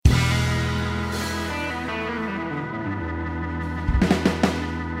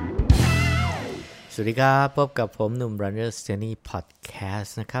วัสดีครับพบกับผมหนุ่ม Runner's Journey Podcast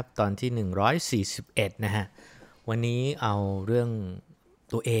นะครับตอนที่141นะฮะวันนี้เอาเรื่อง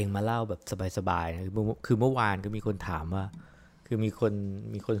ตัวเองมาเล่าแบบสบายๆนะคือเมื่อวานก็มีคนถามว่าคือมี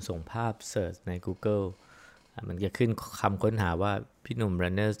คนส่งภาพเสิร์ชใน Google มันจะขึ้นคำค้นหาว่าพี่หนุ่ม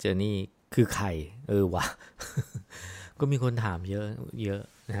Runner's Journey คือใครวะ ก็มีคนถามเยอะ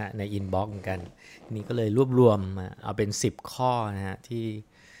นะฮะในอินบ็อกซ์เหมือนกันนี่ก็เลยรวบรวมเอาเป็น10ข้อนะฮะ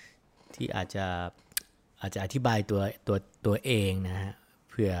ที่อาจจะอธิบายตัวเองนะฮะ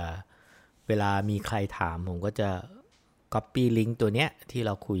เผื่อเวลามีใครถามผมก็จะ copy link ตัวเนี้ยที่เ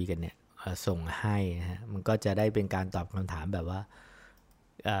ราคุยกันเนี่ยส่งให้นะฮะมันก็จะได้เป็นการตอบคำถามแบบว่า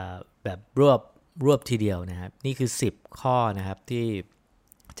แบบรวบทีเดียวนะครับนี่คือ10ข้อนะครับที่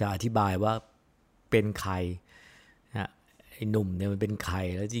จะอธิบายว่าเป็นใครนะไอ้หนุ่มเนี่ยมันเป็นใคร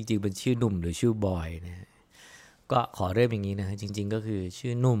แล้วจริงๆเป็นชื่อหนุ่มหรือชื่อบอยนะก็ขอเริ่มอย่างนี้นะฮะจริงๆก็คือ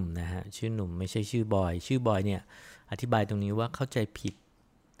ชื่อหนุ่มนะฮะชื่อหนุ่มไม่ใช่ชื่อบอยชื่อบอยเนี่ยอธิบายตรงนี้ว่าเข้าใจผิด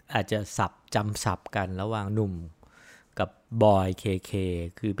อาจจะจำศัพท์กันระหว่างหนุ่มกับบอยเค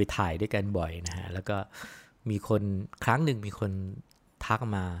คือไปถ่ายด้วยกันบ่อยนะฮะแล้วก็มีคนครั้งหนึ่งมีคนทัก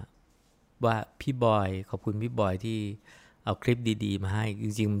มาว่าพี่บอยขอบคุณพี่บอยที่เอาคลิปดีๆมาให้จ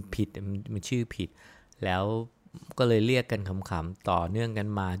ริงๆมันผิดมันชื่อผิดแล้วก็เลยเรียกกันขำๆต่อเนื่องกัน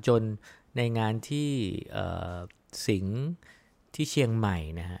มาจนในงานที่สิงห์ที่เชียงใหม่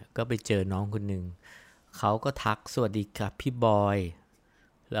นะฮะก็ไปเจอน้องคนหนึ่งเขาก็ทักสวัสดีครับพี่บอย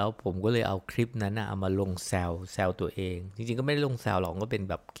แล้วผมก็เลยเอาคลิปนั้นนะเอามาลงแซวตัวเองจริงๆก็ไม่ได้ลงแซวหรอกก็เป็น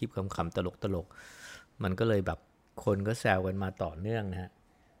แบบคลิปขำๆตลกมันก็เลยแบบคนก็แซวกันมาต่อเนื่องนะฮะ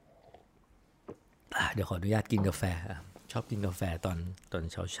เดี๋ยวขออนุญาตกินกาแฟชอบกินกาแฟตอน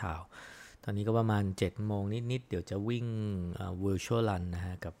เช้าตอนนี้ก็ประมาณ 7 โมงนิดๆเดี๋ยวจะวิ่งvirtual run นะฮ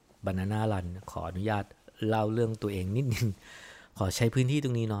ะกับ banana run ขออนุญาตเล่าเรื่องตัวเองนิดนึงขอใช้พื้นที่ต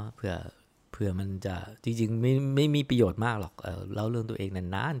รงนี้เนาะเผื่อมันจะจริงๆไม่มีประโยชน์มากหรอกเล่าเรื่องตัวเอง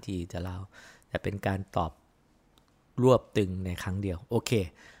นานๆทีจะเล่าแต่เป็นการตอบรวบตึงในครั้งเดียวโอเค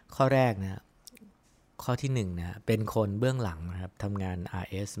ข้อแรกนะข้อที่1นะเป็นคนเบื้องหลังนะครับทำงาน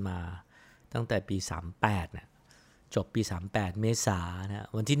RS มาตั้งแต่ปี38นะจบปี38เมษายนนะ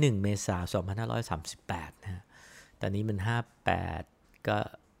วันที่1เมษายน2538นะตอนนี้มัน58ก็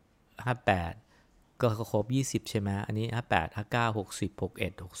58ก็ครบ20ใช่ไหมอันนี้58 59 60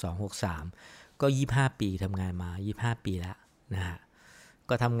 61 62 63ก็25ปีทำงานมา25ปีแล้วนะฮะ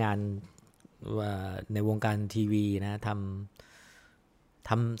ก็ทำงานในวงการทีวีนะทำ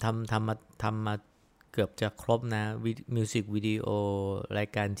มาเกือบจะครบนะมิวสิกวิดีโอราย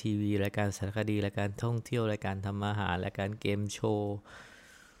การทีวีรายการสารคดีรายการท่องเที่ยวรายการทำอาหารรายการเกมโชว์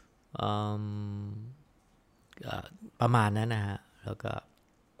ประมาณนั้นนะฮะแล้วก็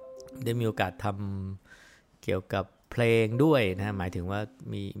ได้มีโอกาสทำเกี่ยวกับเพลงด้วยนะหมายถึงว่า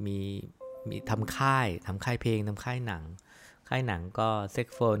มีทำค่ายเพลงทำค่ายหนังก็เซ็ก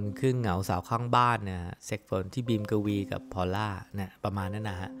โฟนครึ่งเหงาสาวข้างบ้านนะฮะเซ็กโฟนที่บีมกวีกับพอลล่านะประมาณนั้น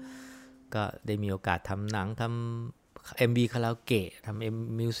นะฮะก็ได้มีโอกาสทำหนังทำ MV คาราโอเกะท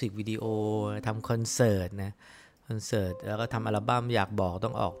ำมิวสิกวิดีโอทำคอนเสิร์ตนะคอนเสิร์ตแล้วก็ทำอัลบั้มอยากบอกต้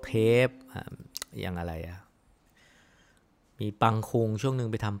องออกเทปอย่างอะไรมีปังคุงช่วงหนึ่ง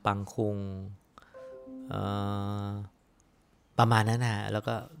ไปทำปังคุงประมาณนั้นนะแล้ว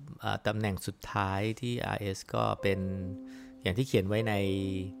ก็ตำแหน่งสุดท้ายที่ RS ก็เป็นอย่างที่เขียนไว้ใน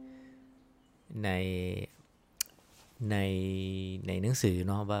หนังสือ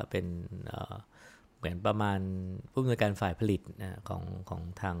เนาะว่าเป็นเหมือนประมาณผู้อำนวยการฝ่ายผลิตนะของ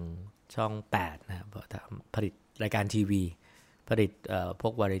ทางช่อง8นะผลิตรายการทีวีผลิตพว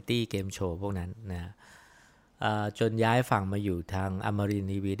กวาไรตี้เกมโชว์พวกนั้นนะจนย้ายฝั่งมาอยู่ทางอมรินทร์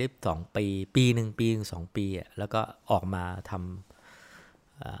ทีวีได้2ปีหนึ่ง2 ปีแล้วก็ออกมาท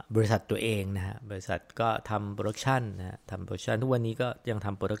ำบริษัทตัวเองนะฮะบริษัทก็ทำโปรดักชันนะทำโปรดักชันทุกวันนี้ก็ยังท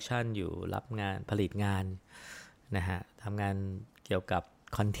ำโปรดักชันอยู่รับงานผลิตงานนะฮะทำงานเกี่ยวกับ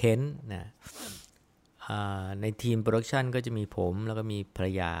คอนเทนต์นะในทีมโปรดักชันก็จะมีผมแล้วก็มีภรร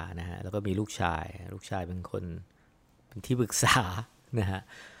ยานะฮะแล้วก็มีลูกชายเป็นที่ปรึกษานะฮะ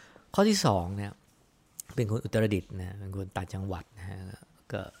ข้อที่2เนี่ยเป็นคนอุตรดิตถ์นะเป็นคนต่างจังหวัดนะฮะ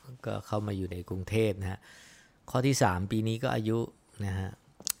ก็เข้ามาอยู่ในกรุงเทพนะฮะข้อที่3ปีนี้ก็อายุนะฮะ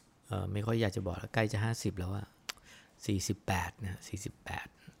ไม่ค่อยอยากจะบอกแล้วใกล้จะ50แล้วอะ48นะ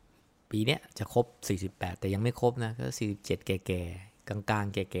48ปีเนี้ยจะครบ48แต่ยังไม่ครบนะก็47แก่ๆกลาง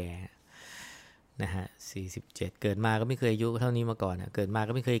ๆแก่ๆนะฮะ47เกิดมาก็ไม่เคยอายุเท่านี้มาก่อนนะเกิดมา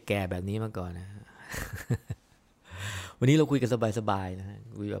ก็ไม่เคยแก่แบบนี้มาก่อนนะ วันนี้เราคุยกันสบายๆนะฮะ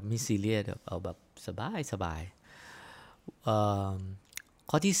คุยแบบไม่ซีเรียสเอาแบบสบาย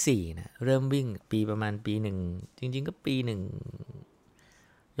ข้อที่4นะเริ่มวิ่งประมาณปี1จริงๆก็ปี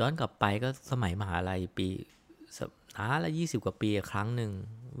1 ย้อนกลับไปก็สมัยมหาลัยปีละ20 กว่าปีครั้งหนึ่ง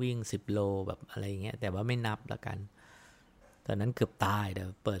วิ่ง10 โลแบบอะไรเงี้ยแต่ว่าไม่นับละกันตอนนั้นเกือบตายเดี๋ยว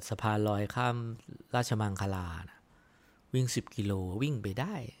เปิดสะพานลอยข้ามราชมังคลานะวิ่ง10 กิโลวิ่งไปไ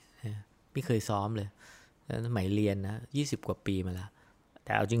ด้ไม่เคยซ้อมเลยสมัยเรียนนะ20 กว่าปีมาแล้วแ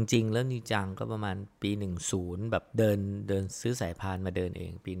ต่เอาจริงๆแล้วนี่จังก็ประมาณปี10แบบเดินซื้อสายพานมาเดินเอ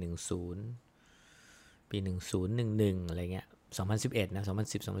งปี10ปี1011อะไรเงี้ย2011นะ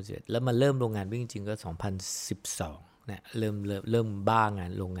2011แล้วมาเริ่มโรงงานวิ่งจริงก็2012เนี่ยเริ่มบ้างา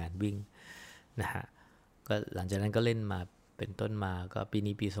นโรงงานวิ่งนะฮะก็หลังจากนั้นก็เล่นมาเป็นต้นมาก็ปี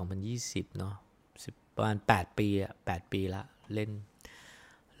นี้ปี2020เนาะประมาณ8 ปี8 ปีละเล่น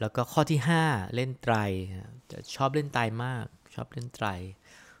แล้วก็ข้อที่5เล่นไตรชอบเล่นไตรมากชอบเล่นไตร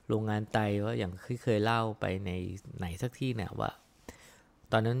โรงงานไตรว่าอย่างที่เคยเล่าไปในไหนสักที่เนี่ยว่า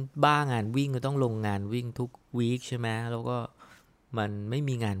ตอนนั้นบ้างานวิ่งก็ต้องลงงานวิ่งทุกวีคใช่ไหมแล้วก็มันไม่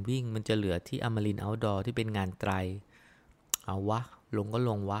มีงานวิ่งมันจะเหลือที่อมรินทร์เอาท์ดอร์ที่เป็นงานไตรเอาวะลงก็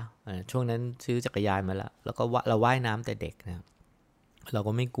ลงวะช่วงนั้นซื้อจักรยานมาแล้วก็เราว่ายน้ำแต่เด็กนะเรา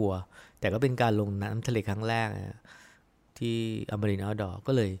ก็ไม่กลัวแต่ก็เป็นการลงน้ำทะเลครั้งแรกนะที่อมรินทร์เอาท์ดอร์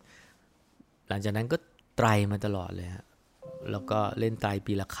ก็เลยหลังจากนั้นก็ไตรมาตลอดเลยฮะแล้วก็เล่นไตร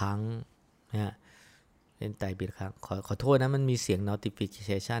ปีละครั้งนะฮะเล่นไตรปีละครั้งขอโทษนะมันมีเสียง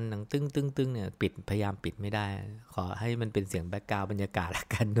notification ดังตึ้งเนี่ยพยายามปิดไม่ได้ขอให้มันเป็นเสียงแบ็คกราวด์บรรยากาศละ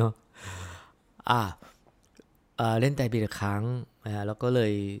กันเนาะเล่นไตรปีละครั้งนะแล้ว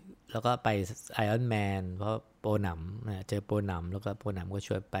ก็ไปไอรอนแมนเพราะโปรหนำเจอโปรหนำแล้วก็โปรหนำก็ช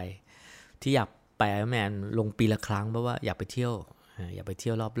วนไปที่อยากไปไอรอนแมนลงปีละครั้งเพราะว่าอยากไปเที่ยว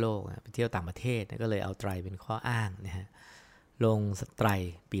รอบโลกไปเที่ยวต่างประเทศก็เลยเอาไตรเป็นข้ออ้างนะฮะลงไตร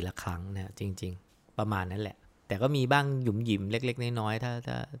ปีละครั้งนะจริงๆประมาณนั้นแหละแต่ก็มีบ้างหยุมหยิมเล็กๆน้อยๆถ้า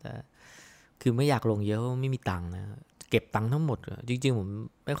คือไม่อยากลงเยอะเพราะไม่มีตังค์นะเก็บตังค์ทั้งหมดจริงๆผม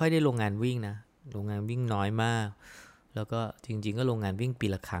ไม่ค่อยได้ลงงานวิ่งนะลงงานวิ่งน้อยมากแล้วก็จริงๆก็ลงงานวิ่งปี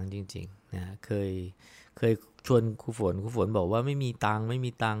ละครั้งจริงๆนะเคยชวนครูฝนบอกว่าไม่มีตังค์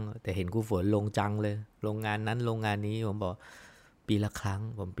แต่เห็นครูฝนลงจังเลยลงงานนั้นลงงานนี้ผมบอกปีละครั้ง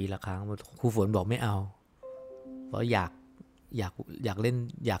ครูฝนบอกไม่เอาเพราะอยากเ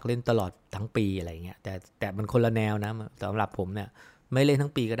ล่นตลอดทั้งปีอะไรเงี้ยแต่มันคนละแนวนะสำหรับผมเนี่ยไม่เล่นทั้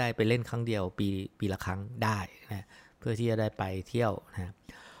งปีก็ได้ไปเล่นครั้งเดียวปีละครั้งได้นะเพื่อที่จะได้ไปเที่ยวนะ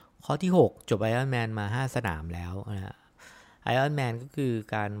ข้อที่6จบไอรอนแมนมา5 สนามแล้วนะไอรอนแมนก็คือ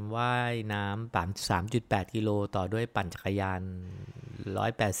การว่ายน้ำ3.8 กิโลต่อด้วยปั่นจักรยาน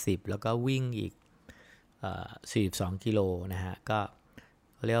180แล้วก็วิ่งอีก42 กิโลนะฮะก็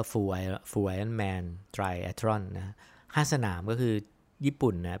เรียกว่า full Ironman triathlon นะ5 สนามก็คือญี่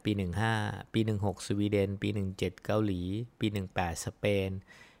ปุ่นนะปี15ปี16สวีเดนปี17เกาหลีปี18สเปน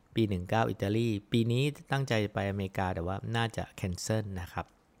ปี19อิตาลีปีนี้ตั้งใจไปอเมริกาแต่ว่าน่าจะแคนเซิลนะครับ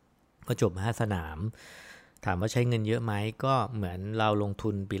ก็จบ5 สนามถามว่าใช้เงินเยอะไหมก็เหมือนเราลงทุ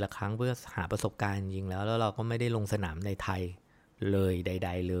นปีละครั้งเพื่อหาประสบการณ์จริงแล้วเราก็ไม่ได้ลงสนามในไทยเลยใด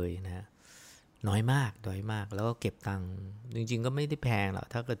ๆเลยนะน้อยมากแล้วก็เก็บตังค์จริงๆก็ไม่ได้แพงหรอก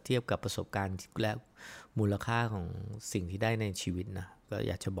ถ้าเกิดเทียบกับประสบการณ์และมูลค่าของสิ่งที่ได้ในชีวิตนะก็อ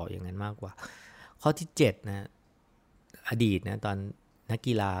ยากจะบอกอย่างนั้นมากกว่าข้อที่7นะอดีตนะตอนนัก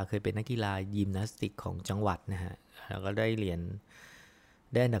กีฬาเคยเป็นนักกีฬายิมนาสติกของจังหวัดนะฮะแล้วก็ได้เหรียญ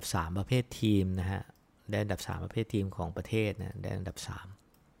ได้อันดับ3ประเภททีมนะฮะได้อันดับ3ประเภททีมของประเทศนะได้อันดับ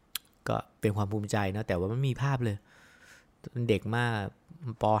3ก็เป็นความภูมิใจนะแต่ว่าไม่มีภาพเลยเด็กมาก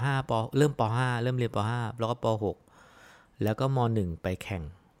ป.5 เริ่มป.5 เริ่มเรียนป.5 แล้วก็ป.6 แล้วก็ม.1 ไปแข่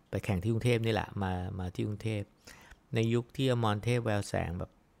งที่กรุงเทพนี่แหละมาที่กรุงเทพในยุคที่อมรเทพแววแสงแบ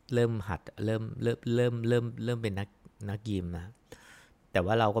บเริ่มเป็นนักยิมนะแต่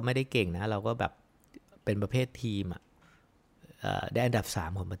ว่าเราก็ไม่ได้เก่งนะเราก็แบบเป็นประเภททีมได้อันดับ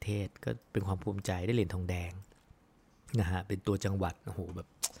3ของประเทศก็เป็นความภูมิใจได้เหรียญทองแดงนะฮะเป็นตัวจังหวัดโอ้โหแบบ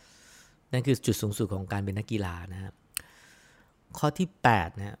นั่นคือจุดสูงสุดของการเป็นนักกีฬานะฮะข้อที่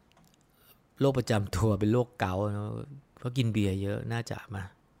8นะโรคประจำตัวเป็นโรคเกาต์นะเพราะกินเบียร์เยอะน่าจะมา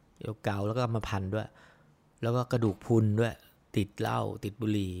โรคเกาต์แล้วก็มาพันด้วยแล้วก็กระดูกพรุนด้วยติดเหล้าติดบุ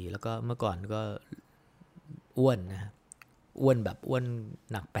หรี่แล้วก็เมื่อก่อนก็อ้วนนะอ้วนแบบอ้วน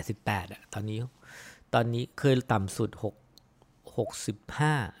หนัก88ตอนนี้เคยต่ำสุด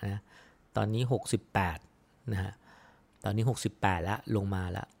65นะตอนนี้68นะฮะตอนนี้68แล้วลงมา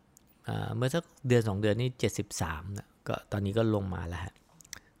แล้วเมื่อสักเดือน2 เดือนนี่73นะก็ตอนนี้ก็ลงมาแล้วฮะ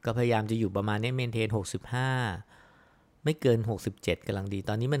ก็พยายามจะอยู่ประมาณนี้เมนเทน65ไม่เกิน67กำลังดี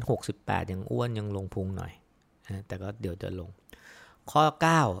ตอนนี้มัน68ยังอ้วนยังลงพุงหน่อยนะแต่ก็เดี๋ยวจะลงข้อ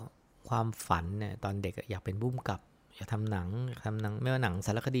9ความฝันเนี่ยตอนเด็กอยากเป็นผู้กำกับอยากทำหนังไม่ว่าหนังส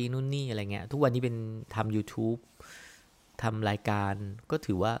ารคดีนู่นนี่อะไรเงี้ยทุกวันนี้เป็นทำ YouTube ทำรายการก็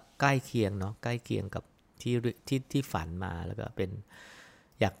ถือว่าใกล้เคียงเนาะใกล้เคียงกับที่ฝันมาแล้วก็เป็น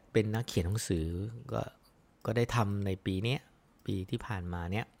อยากเป็นนักเขียนหนังสือก็ได้ทำในปีที่ผ่านมา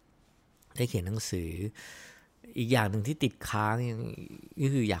เนี้ยได้เขียนหนังสืออีกอย่างหนึ่งที่ติดค้างก็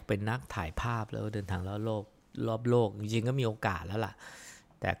คืออยากเป็นนักถ่ายภาพแล้วเดินทางรอบโลกจริงๆก็มีโอกาสแล้วล่ะ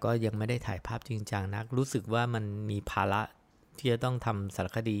แต่ก็ยังไม่ได้ถ่ายภาพจริงจังนักรู้สึกว่ามันมีภาระที่จะต้องทำสาร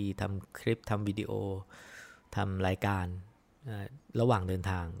คดีทำคลิปทำวิดีโอทำรายการระหว่างเดิน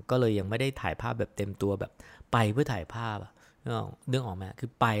ทางก็เลยยังไม่ได้ถ่ายภาพแบบเต็มตัวแบบไปเพื่อถ่ายภาพเรื่องออกมาคือ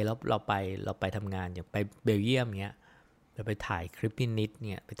ไปแล้วเราไปทำงานอย่างไปเบลเยียมเงี้ยไปถ่ายคลิปนิด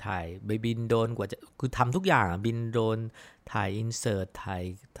เนี่ยไปถ่ายไปบินโดรนกว่าจะคือทำทุกอย่างบินโดรนถ่ายอินเสิร์ตถ่าย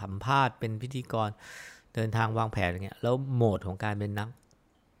สัมภาษณ์เป็นพิธีกรเดินทางวางแผนอย่างเงี้ยแล้วโหมดของการเป็นนัก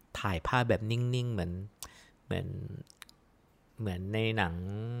ถ่ายภาพแบบนิ่งๆเหมือนในหนัง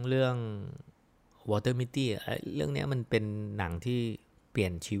เรื่อง Water Mitty เรื่องนี้มันเป็นหนังที่เปลี่ย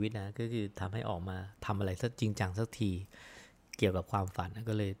นชีวิตนะก็คือทำให้ออกมาทำอะไรสักจริงจังสักทีเกี่ยวกับความฝัน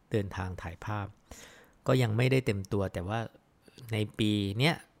ก็เลยเดินทางถ่ายภาพก็ยังไม่ได้เต็มตัวแต่ว่าในปีเ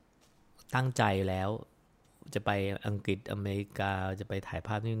นี้ยตั้งใจแล้วจะไปอังกฤษอเมริกาจะไปถ่ายภ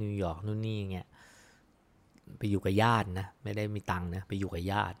าพที่นิวยอร์กนู่นนี่เงี้ยไปอยู่กับญาตินะไม่ได้มีตังค์นะไปอยู่กับ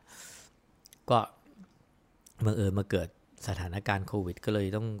ญาติก็บังเอิญมาเกิดสถานการณ์โควิดก็เลย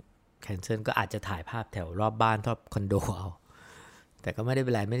ต้องแคนเซิลก็อาจจะถ่ายภาพแถวรอบบ้านรอบคอนโดเอาแต่ก็ไม่ได้เ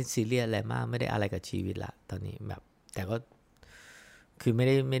ป็นไรไม่ได้ซีเรียสอะไรมากไม่ได้อะไรกับชีวิตละตอนนี้แบบแต่ก็คือไม่ไ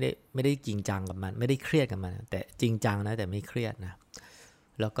ด้จริงจังกับมันไม่ได้เครียดกับมันแต่จริงจังนะแต่ไม่เครียดนะ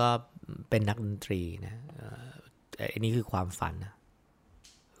แล้วก็เป็นนักดนตรีนะอันนี้คือความฝันนะ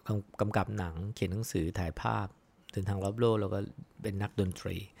กำกับหนังเขียนหนังสือถ่ายภาพเดินทางรอบโลกแล้วก็เป็นนักดนต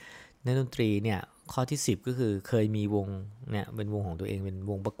รีนักดนตรีเนี่ยข้อที่10ก็คือเคยมีวงเนี่ยเป็นวงของตัวเองเป็น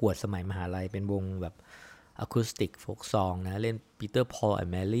วงประกวดสมัยมหาลัยเป็นวงแบบอะคูสติกโฟล์กซองนะเล่นปีเตอร์พอลแอน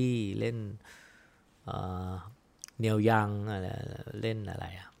ด์แมรี่เล่นเนียลยังอะไรเล่นอะไร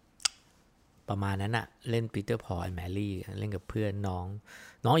ประมาณนั้นอะเล่นปีเตอร์พอลแอนด์แมรี่เล่นกับเพื่อนน้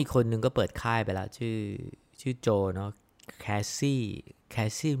องอีกคนนึงก็เปิดค่ายไปแล้วชื่อโจเนาะแคส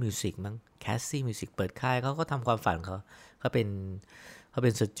ซี่มิวสิกมั้งแคสซี่มิวสิกเปิดค่ายเขาก็ทำความฝันเขาเป็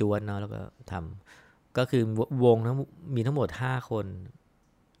นสจวตเนาะแล้วก็ทำก็คือวงมีทั้งหมด5คน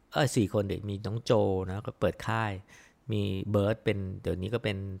4คนเด็กมีน้องโจนะก็เปิดค่ายมีเบิร์ดเป็นเดี๋ยวนี้ก็เ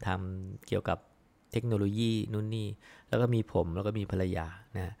ป็นทำเกี่ยวกับเทคโนโลยีนู่นนี่แล้วก็มีผมแล้วก็มีภรรยา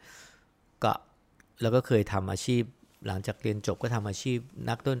นะก็แล้วก็เคยทำอาชีพหลังจากเรียนจบก็ทำอาชีพ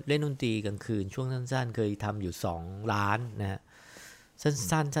นักเล่นดนตรีกลางคืนช่วงสั้นๆเคยทำอยู่2 ร้านนะ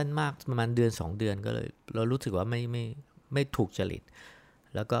สั้นมากประมาณเดือน2 เดือนก็เลยเรารู้สึกว่าไม่ถูกจริต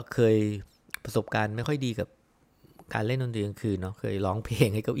แล้วก็เคยประสบการณ์ไม่ค่อยดีกับการเล่นดนตรีกลางคืนเนาะเคยร้องเพลง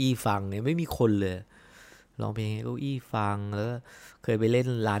ให้เก้าอี้ฟังเนี่ยไม่มีคนเลยร้องเพลงให้เก้าอี้ฟังแล้วก็เคยไปเล่น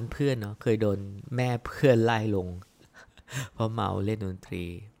ร้านเพื่อนเนาะเคยโดนแม่เพื่อนไล่ลงเพราะเมาเล่นดนตรี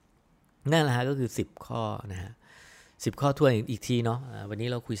นั่นแหละฮะก็คือ10 ข้อนะฮะ10 ข้อทวนอีกทีเนาะวันนี้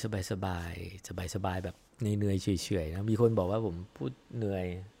เราคุยสบายแบบเหนื่อยเฉยๆนะมีคนบอกว่าผมพูดเหนื่อย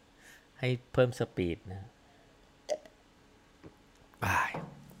ให้เพิ่มสปีดนะ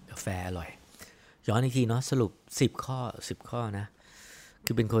กาแฟอร่อยย้อนอีกทีเนาะสรุป10 ข้อนะ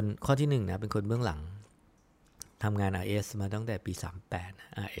คือเป็นคนข้อที่1นะเป็นคนเบื้องหลังทำงาน RS มาตั้งแต่ปี38นะ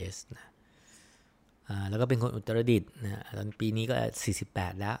RS นะแล้วก็เป็นคนอุตรดิตถ์นะตอนปีนี้ก็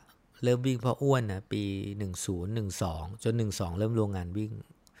48แล้วเริ่มวิ่งเพราะอ้วนนะปี10 12จน12เริ่มลงงานวิ่ง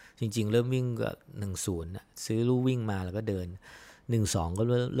จริงๆเริ่มวิ่งก็10นะซื้อลู่วิ่งมาแล้วก็เดิน12ก็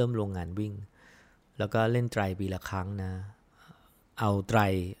เริ่มลงงานวิ่งแล้วก็เล่นไตรปีละครั้งนะเอาไตร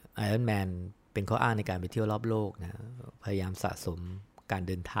Iron Man เป็นข้ออ้างในการไปเที่ยวรอบโลกนะพยายามสะสมการเ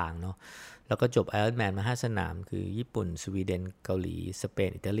ดินทางเนาะแล้วก็จบ Iron Man มา5 สนามคือญี่ปุ่นสวีเดนเกาหลีสเปน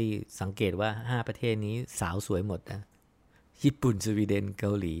อิตาลีสังเกตว่า5 ประเทศนี้สาวสวยหมดนะญี่ปุ่นสวีเดนเก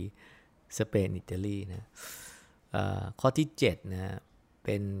าหลีสเปนอิตาลีนะข้อที่7นะเ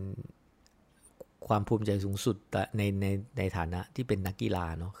ป็นความภูมิใจสูงสุดในฐานะที่เป็นนักกีฬา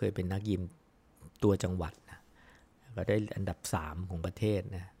เนาะเคยเป็นนักยิมตัวจังหวัดนะก็ได้อันดับ3ของประเทศ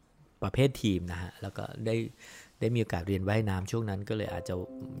นะประเภททีมนะฮะแล้วก็ได้มีโอกาสเรียนว่ายน้ำช่วงนั้นก็เลยอาจจะ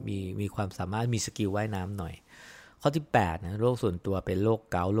มีความสามารถมีสกิลว่ายน้ำหน่อยข้อที่8นะโรคส่วนตัวเป็นโรค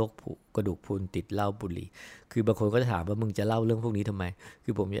เกาต์โรคกระดูกพรุนติดเหล้าบุหรี่คือบางคนก็จะถามว่ามึงจะเล่าเรื่องพวกนี้ทำไมคื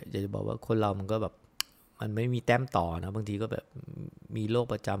อผมอยากจะบอกว่าคนเรามันก็แบบมันไม่มีแต้มต่อนะบางทีก็แบบมีโรค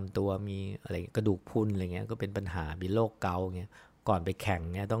ประจำตัวมีอะไรกระดูกพรุนอะไรเงี้ยก็เป็นปัญหามีโรคเกาต์เงี้ยก่อนไปแข่ง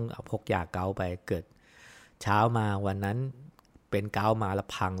เงี้ยต้องเอาพกยาเกาต์ไปเกิดเช้ามาวันนั้นเป็นเกาต์มาแล้ว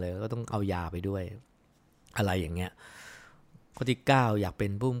พังเลยก็ต้องเอายาไปด้วยอะไรอย่างเงี้ย ข้อที่9อยากเป็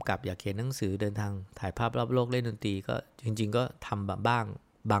นผู้กำกับอยากเขียนหนังสือเดินทางถ่ายภาพรอบโลกเล่นดนตรีก็จริงๆก็ทำบ้าง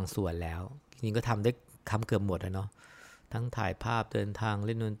บางส่วนแล้วจริงๆก็ทำเกือบหมดเนาะทั้งถ่ายภาพเดินทางเ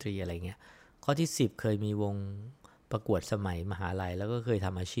ล่นดนตรีอะไรเงี้ยข้อที่10เคยมีวงประกวดสมัยมหาลัยแล้วก็เคยท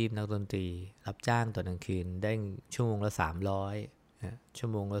ำอาชีพนักดนตรีรับจ้างตอนกลางคืนได้ชั่วโมงละ300ชั่ว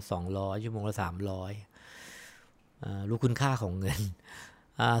โมงละ200ชั่วโมงละ300รู้คุณค่าของเงิน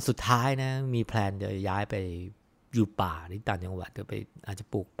สุดท้ายนะมีแพลนจะย้ายไปอยู่ป่าที่ต่างจังหวัดก็ไปอาจจะ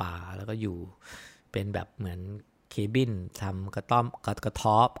ปลูกป่าแล้วก็อยู่เป็นแบบเหมือนเคบินทำกระท่อม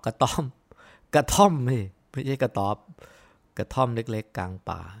ไม่ใช่กระท่อมเล็กๆกลาง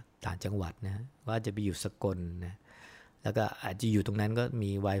ป่าต่างจังหวัดนะว่าจะไปอยู่สกลนะแล้วก็อาจจะอยู่ตรงนั้นก็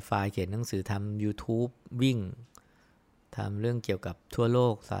มี Wi-Fi เขียนหนังสือทำ YouTube วิ่งทำเรื่องเกี่ยวกับทั่วโล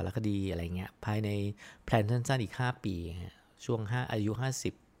กสารคดีอะไรเงี้ยภายในแพลนสั้นๆอีก5ปีช่วงอายุ50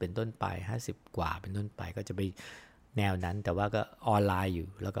เป็นต้นไป50กว่าเป็นต้นไปก็จะไปแนวนั้นแต่ว่าก็ออนไลน์อยู่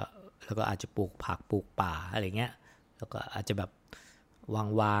แล้วก็อาจจะปลูกผักปลูกป่าอะไรเงี้ยแล้วก็อาจจะแบบ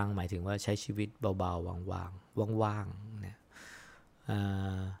ว่างๆหมายถึงว่าใช้ชีวิตเบาๆว่างๆนะ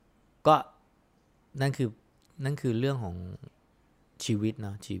ก็นั่นคือเรื่องของชีวิตเน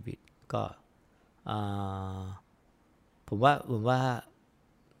าะชีวิตก็ผมว่า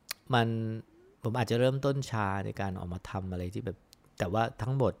ผมอาจจะเริ่มต้นช้าในการออกมาทำอะไรที่แบบแต่ว่า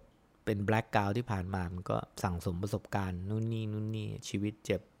ทั้งหมดเป็นแบล็คกราวด์ที่ผ่านมามันก็สั่งสมประสบการณ์นู่นนี่ชีวิตเ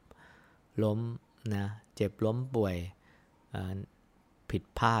จ็บล้มนะเจ็บล้มป่วยผิด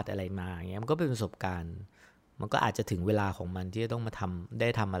พลาดอะไรมาอย่างเงี้ยมันก็เป็นประสบการณ์มันก็อาจจะถึงเวลาของมันที่จะต้องมาท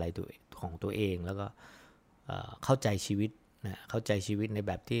ำอะไรของตัวเองแล้วก็เข้าใจชีวิตนะเข้าใจชีวิตในแ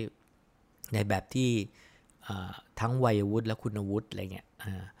บบที่ทั้งวัยวุฒิและคุณวุฒิอะไรเงี้ย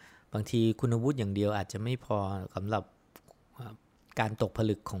บางทีคุณวุฒิอย่างเดียวอาจจะไม่พอสำหรับการตกผ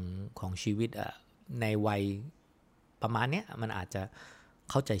ลึกของชีวิตในวัยประมาณเนี้ยมันอาจจะ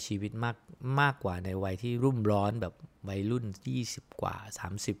เข้าใจชีวิตมากกว่าในวัยที่รุ่มร้อนแบบวัยรุ่น20กว่า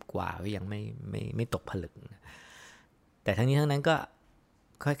30กว่าก็ยังไม่ตกผลึกแต่ทั้งนี้ทั้งนั้นก็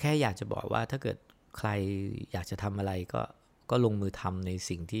แค่อยากจะบอกว่าถ้าเกิดใครอยากจะทำอะไรก็ลงมือทำใน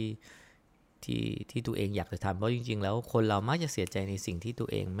สิ่งที่ตัวเองอยากจะทำเพราะจริงๆแล้วคนเรามักจะเสียใจในสิ่งที่ตัว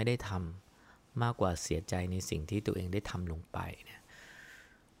เองไม่ได้ทำมากกว่าเสียใจในสิ่งที่ตัวเองได้ทำลงไปเนี่ย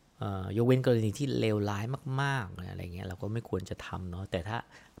ยกเว้นกรณีที่เลวร้ายมากๆอะไรเงี้ยเราก็ไม่ควรจะทำเนาะแต่ถ้า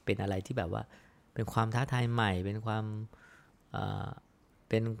เป็นอะไรที่แบบว่าเป็นความท้าทายใหม่เป็นความ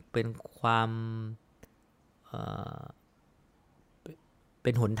เป็นความเป็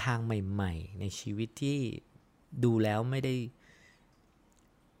นหนทางใหม่ๆในชีวิตที่ดูแล้วไม่ได้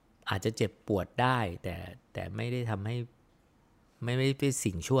อาจจะเจ็บปวดได้แต่ไม่ได้ทำให้ไม่ได้เป็น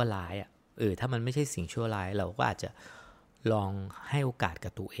สิ่งชั่วร้ายถ้ามันไม่ใช่สิ่งชั่วร้ายเราก็อาจจะลองให้โอกาสกั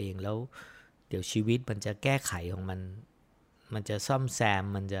บตัวเองแล้วเดี๋ยวชีวิตมันจะแก้ไขของมันจะซ่อมแซม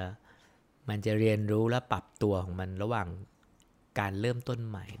มันจะเรียนรู้และปรับตัวของมันระหว่างการเริ่มต้น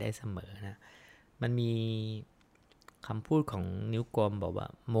ใหม่ได้เสมอนะมันมีคำพูดของนิ้วกลมบอกว่า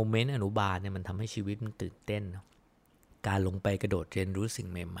โมเมนต์อนุบาลเนี่ยมันทำให้ชีวิตมันตื่นเต้นการลงไปกระโดดเรียนรู้สิ่ง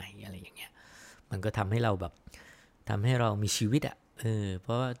ใหม่ๆอะไรอย่างเงี้ยมันก็ทำให้เราแบบทำให้เรามีชีวิตเพ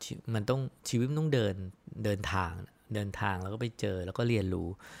ราะว่ามันต้องชีวิตต้องเดินทางแล้วก็ไปเจอแล้วก็เรียนรู้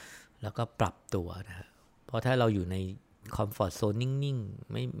แล้วก็ปรับตัวนะเพราะถ้าเราอยู่ในคอมฟอร์ตโซนนิ่ง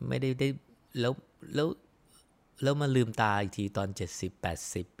ๆไม่ได้แล้วมาลืมตาอีกทีตอน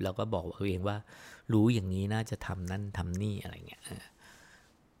70-80แล้วก็บอกตัวเองว่ารู้อย่างนี้น่าจะทำนั่นทำนี่อะไรเงี้ย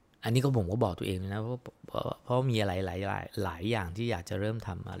อันนี้ก็ผมก็บอกตัวเองนะเพราะมีอะไรหลายอย่างที่อยากจะเริ่มท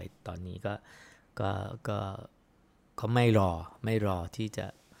ำอะไรตอนนี้ก็ไม่รอ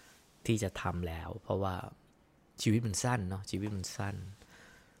ที่จะทำแล้วเพราะว่าชีวิตมันสั้นเนาะชีวิตมันสั้น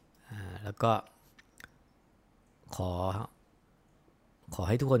แล้วก็ขอใ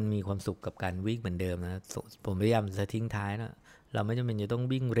ห้ทุกคนมีความสุขกับการวิ่งเหมือนเดิมนะผมพยายามจะทิ้งท้ายนะเราไม่จำเป็นจะต้อง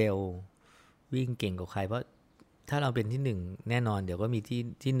วิ่งเร็ววิ่งเก่งกว่าใครเพราะถ้าเราเป็นที่1แน่นอนเดี๋ยวก็มี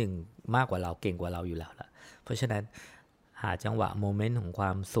ที่1มากกว่าเราเก่งกว่าเราอยู่แล้วล่ะเพราะฉะนั้นหาจังหวะโมเมนต์ของคว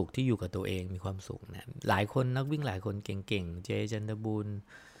ามสุขที่อยู่กับตัวเองมีความสุขนะหลายคนนักวิ่งหลายคนเก่งๆเจจันทบุญ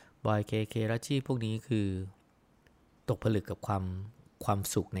บอยเครัชชี่พวกนี้คือตกผลึกกับความ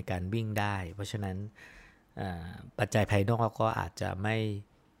สุขในการวิ่งได้เพราะฉะนั้นปัจจัยภายนอกก็อาจจะไม่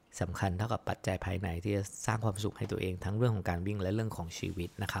สำคัญเท่ากับปัจจัยภายในที่จะสร้างความสุขให้ตัวเองทั้งเรื่องของการวิ่งและเรื่องของชีวิต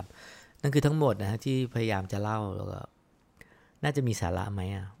นะครับนั่นคือทั้งหมดนะฮะที่พยายามจะเล่าแล้วก็น่าจะมีสาระไหม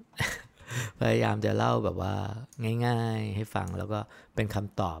พยายามจะเล่าแบบว่าง่ายๆให้ฟังแล้วก็เป็นค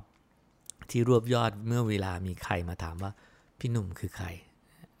ำตอบที่รวบยอดเมื่อเวลามีใครมาถามว่าพี่หนุ่มคือใคร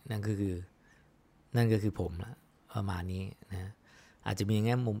นั่นก็คือผมละประมาณนี้นะอาจจะมีแ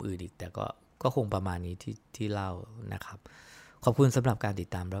ง่มุมอื่นอีกแต่ก็คงประมาณนี้ที่เล่านะครับ ขอบคุณสำหรับการติด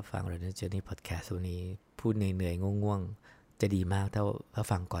ตามรับฟัง Runner Journey Podcast วันนี้พูดเหนื่อยๆง่วงๆจะดีมากถ้า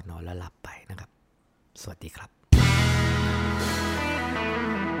ฟังก่อนนอนแล้วหลับไปนะครับสวัสดีครับ